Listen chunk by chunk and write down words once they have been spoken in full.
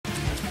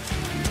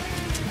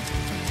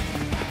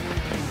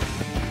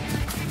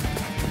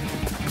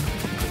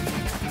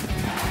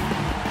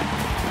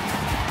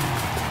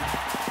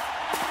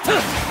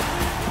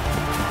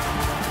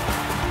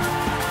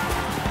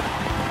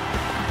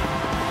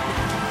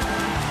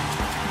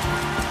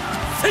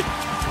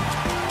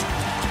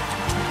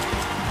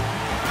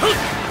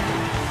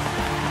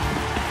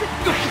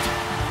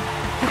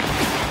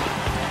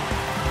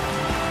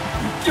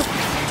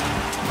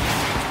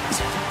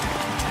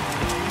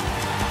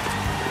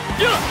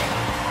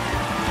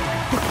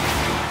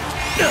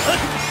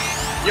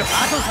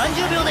あと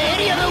30秒でエ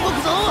リアが動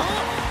くぞ。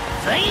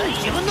全員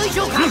自分の位置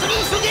を確認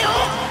しとけよ。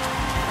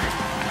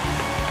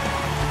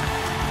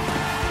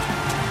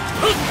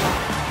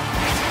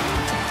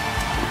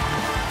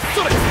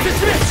それ進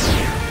め。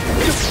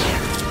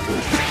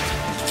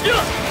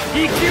勢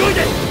いで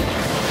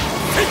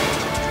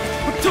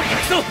とく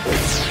ぞ。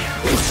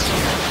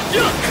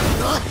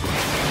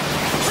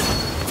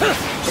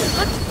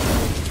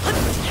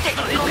敵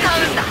をダウ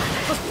ンだ。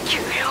救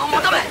援を求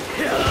め。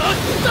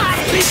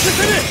ビッグセ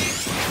ブ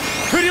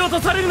振り落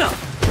とされるな。分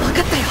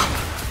かったよ。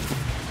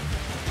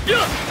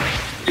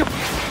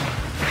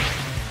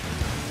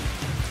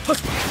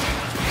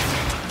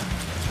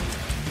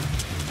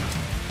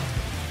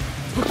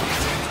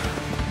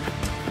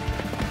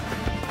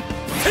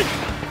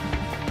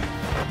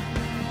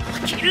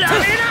諦めない。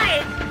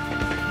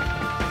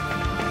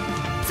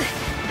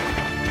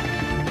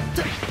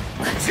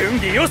準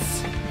備よし。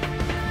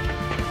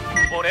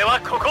俺は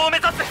ここを目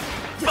指す。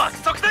爆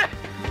速で。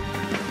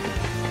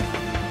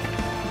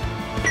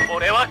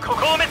俺はこ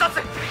こを目指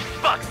す。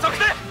爆速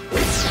で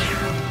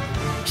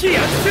飛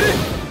躍する。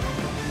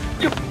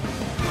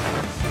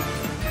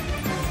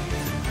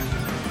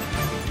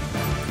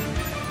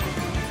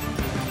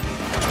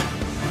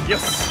よ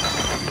し。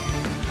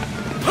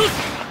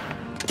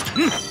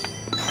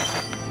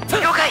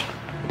了解。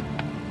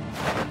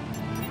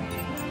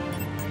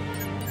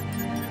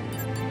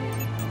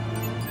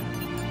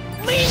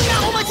みん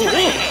なお待ちかね。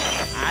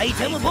アイ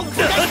テムボックス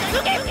が出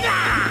現だ。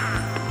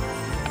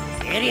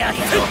エリア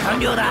変動完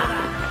了だ。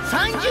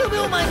30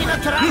秒前になっ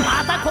たら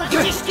また告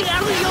知してや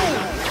るよ。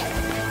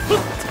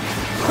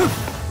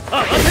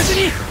慌てず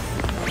に。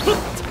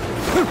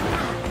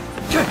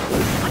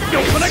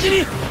横投げ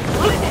に。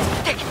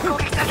敵攻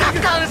撃がダウン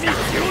だ。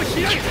救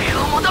援を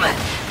求め。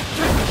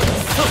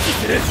阻止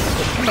する。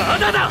ま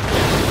だだ。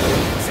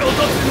衝突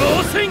猛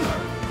進。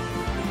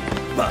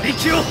馬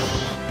力を。や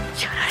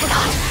られた。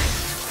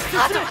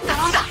あとは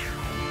頼んだ。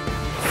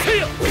せ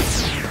よ。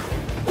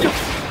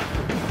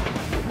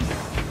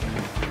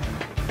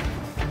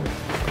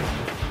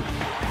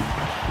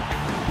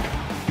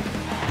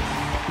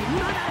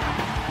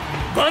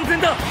万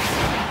全だ。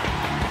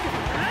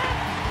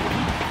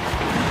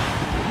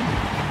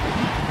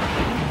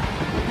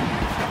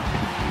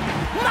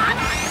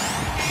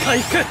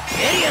回復。エ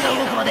リアが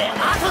動くまであ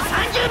と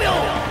30秒。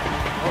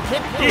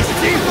一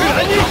心不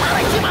乱に。おりゃ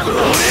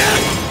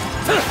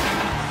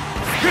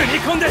踏み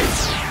込んで。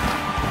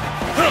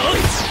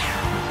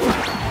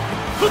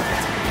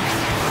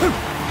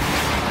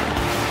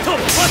突破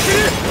する。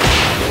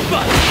爆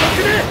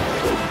速で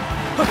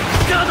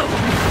ガード。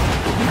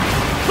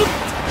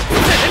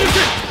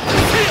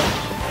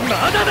ま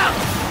だだ。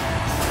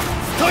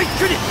ストイッ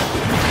クに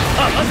慌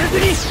て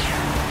ずに。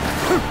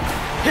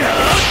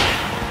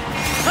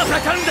戦うん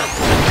だ。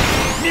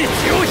道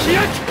を開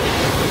く。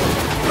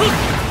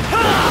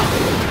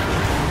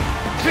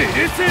フル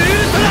スウル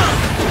トラ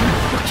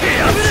蹴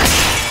破れ。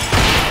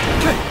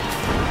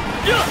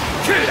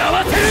食らわ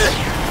せる。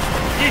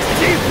一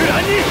心不乱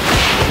に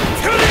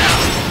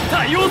対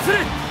応する。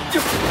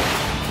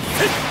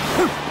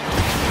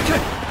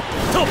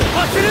突破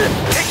する。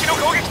敵の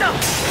攻撃だ。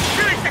注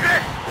意してくれ。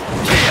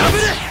蹴破れ。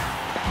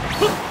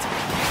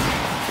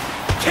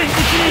堅実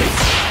に。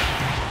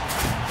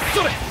そ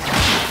れ。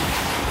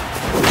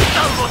ダ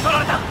ウンを取ら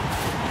れた。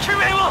救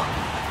援を。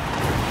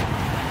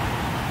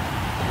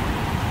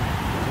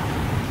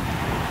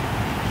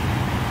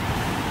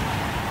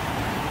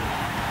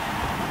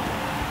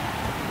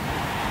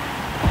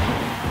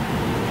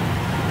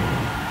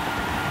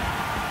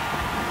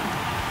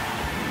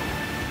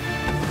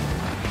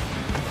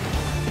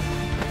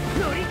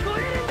乗り越え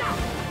るんだ。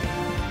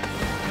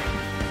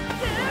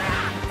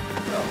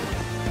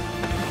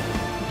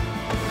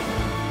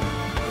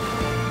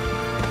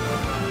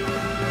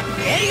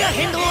エリア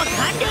変動は完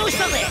了し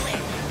たぜ。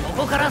こ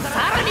こからさ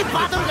らに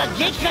バトルが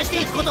激化し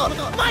ていくこと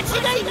間違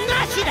い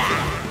なしだ。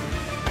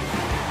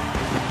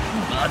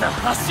まだ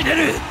走れ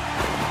る。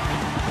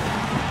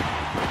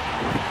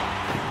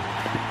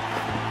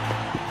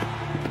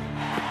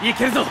い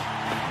けるぞ。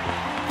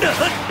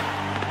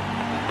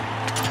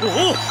お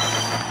お。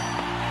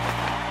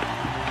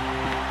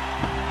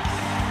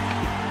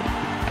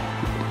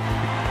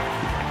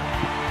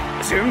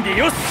準備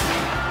よし。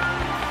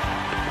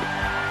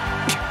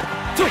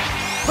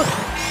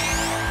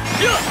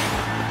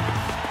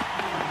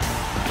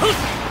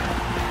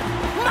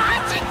マ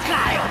ジ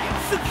かよ。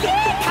すげえ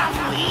数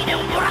のいいねを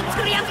もらっ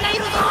てるやつがい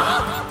るぞ。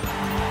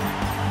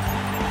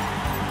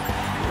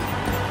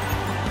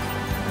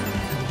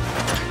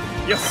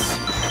よし。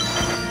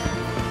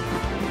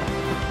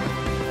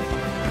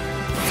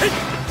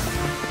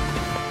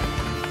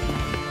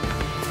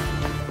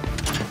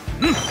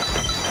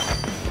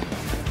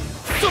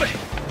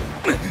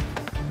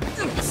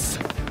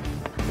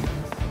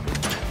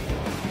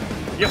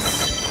よし。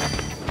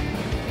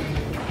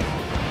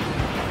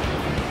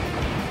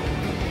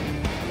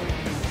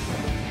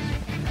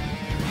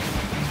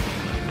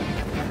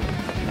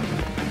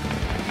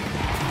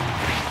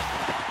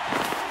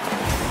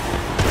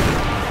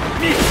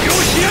道を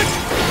開く。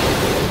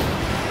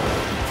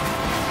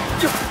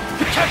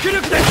脚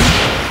力でエ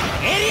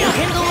リア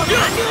変動は完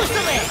了し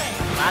たぜ。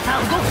また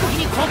動く時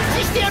に告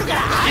知してやるから。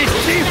一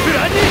心不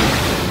乱に。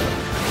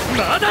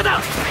まだ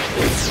だ。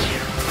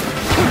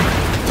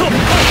突破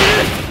す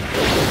る。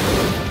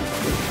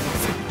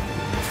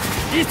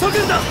急ぐ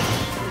んだ。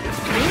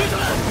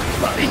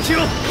馬力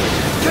を。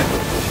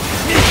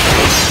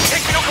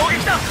敵の攻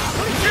撃だ。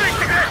注意し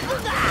てくれ。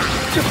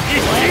一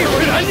心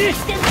不乱に蹴り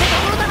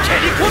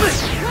込む。素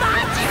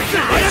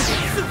早く。す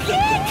げえ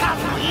かっ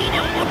こいいね。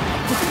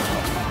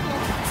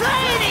つい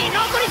に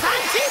残り3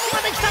チームま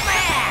で来たぜ。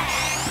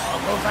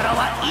ここからは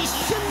一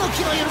瞬の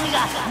気の緩み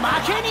が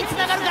負けにつ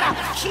ながるから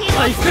気をつ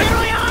けろ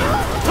よ。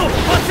突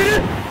破す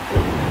る。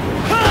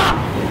はあ。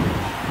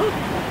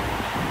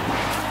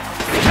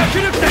脚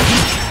力で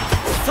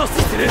阻止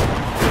する。破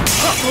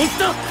損した。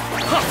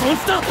破損し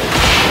た。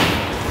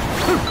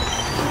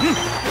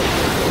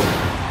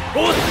お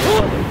っと。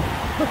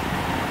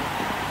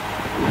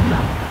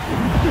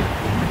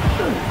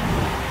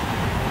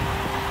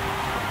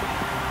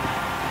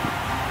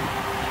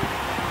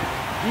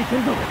いける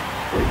ぞ。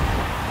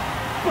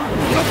爆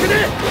速で。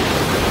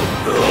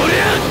おり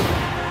ゃ。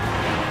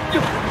よ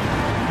っ。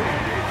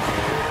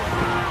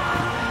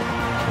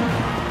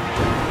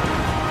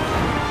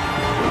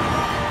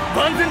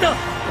万全だ。よっ。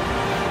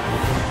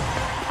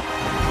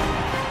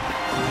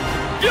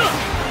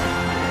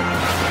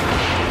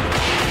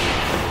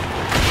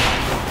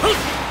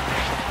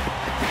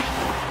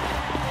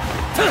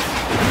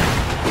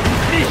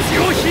道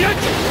を開く。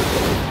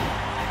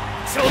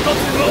衝突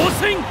応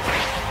戦。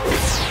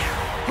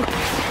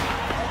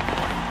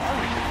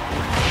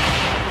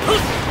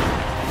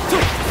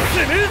ス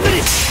ムーズに。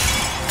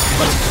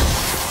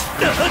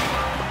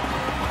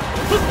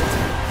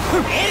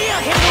エリア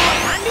変動は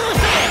完了し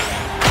たぜ。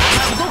ま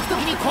た動く時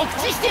に告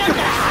知してやるか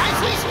ら安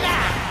心しな。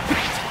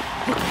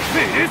フ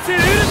ルスウル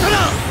トラ。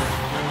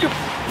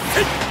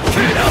食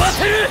らわせ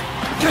る。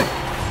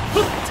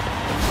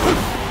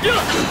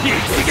一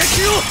撃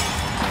を。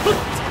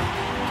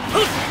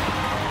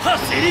走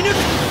り抜く。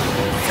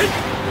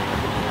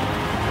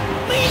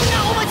みんな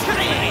お待ちかね。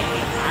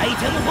アイテ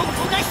ムボックス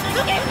が出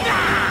現だ。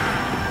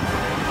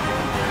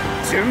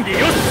準備よ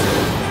し。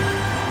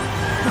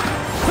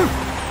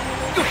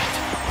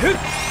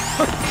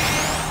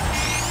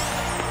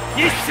一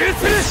周す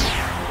る。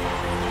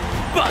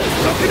爆速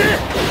で。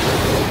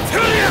そ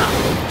りゃ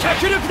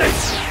脚力です。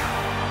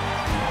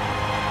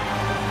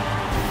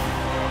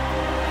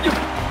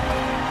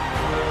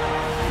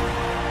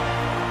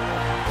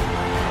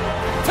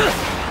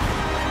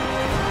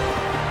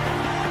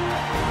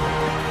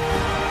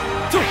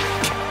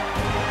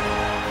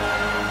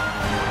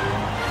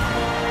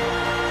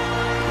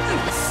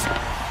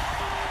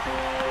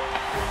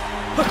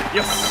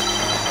よし。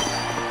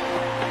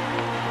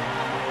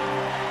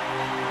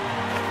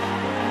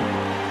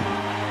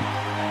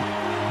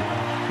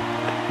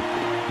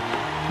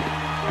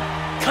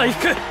回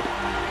復。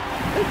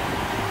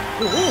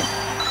おお。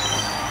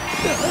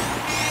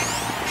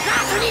ラ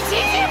スト2チー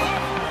ム。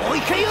もう一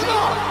回言うぞ。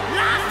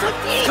ラスト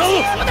2チー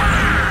ムだ。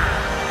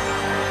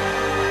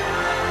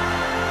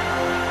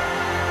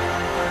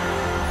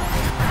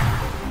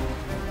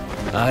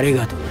あり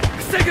がとう。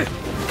防ぐ。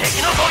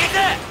敵の攻撃で。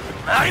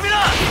周り見ろ。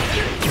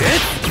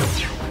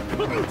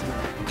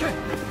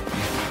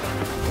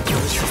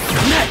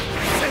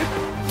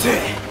使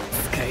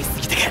い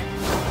すぎたか。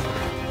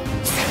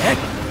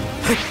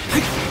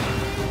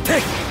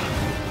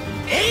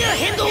エリア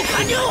変動完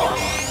了。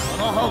こ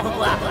の報告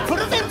はプレ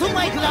ゼント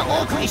マイクが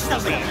お送りした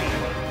ぜ。や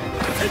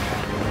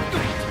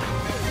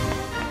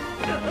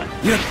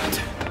っ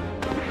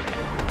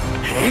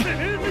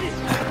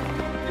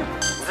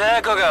雑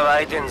魚が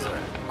湧いてんぞ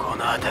こ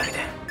の辺りで。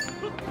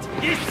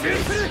一周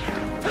する。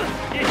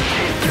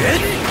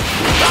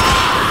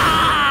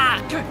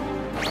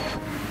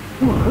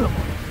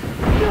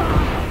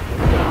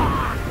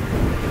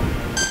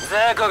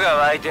雑魚が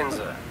湧いてん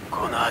ぞ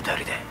この辺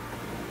りで。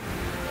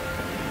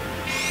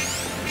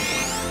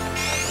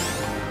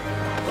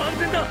万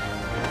全だ。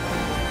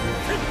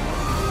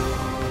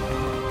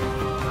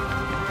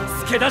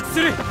助立ちす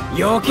る。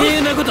余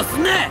計なことす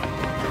んな。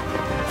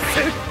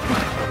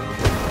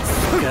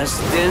すかし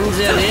てん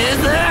じゃねえぞ。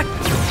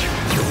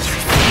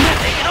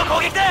敵の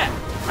攻撃だ。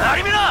周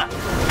り見ろ。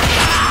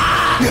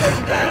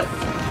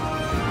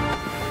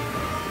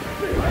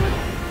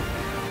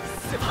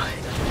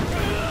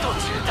途中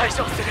退場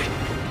する。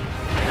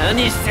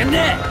何してんだ。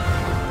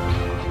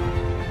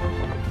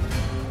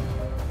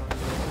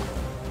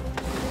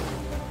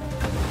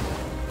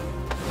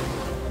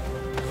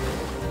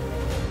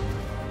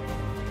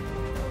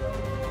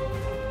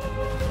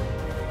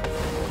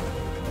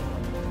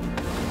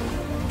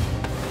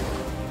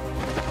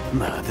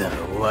まだ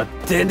終わっ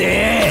てね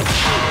え。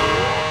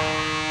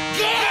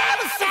ゲー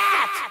ムセ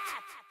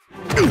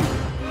ット。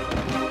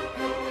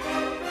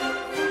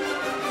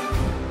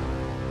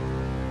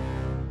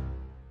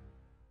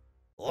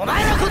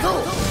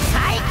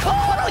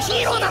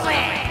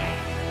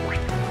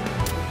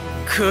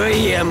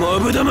やモ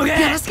ブどもが。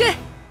よろしく。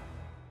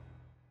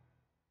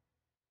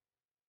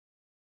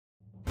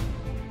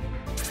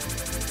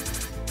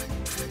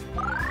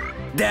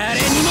誰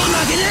にも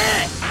負けね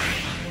え。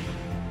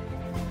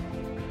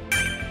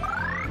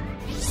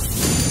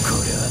こ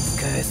れは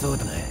使えそう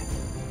だな。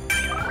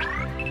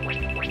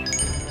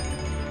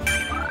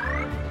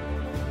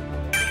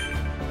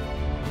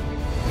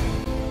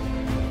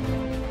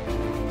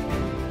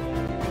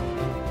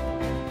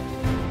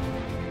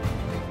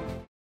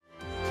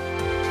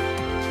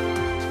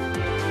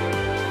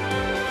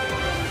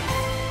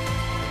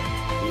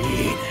いい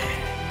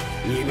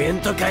ね、イベン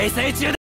ト開催中だ。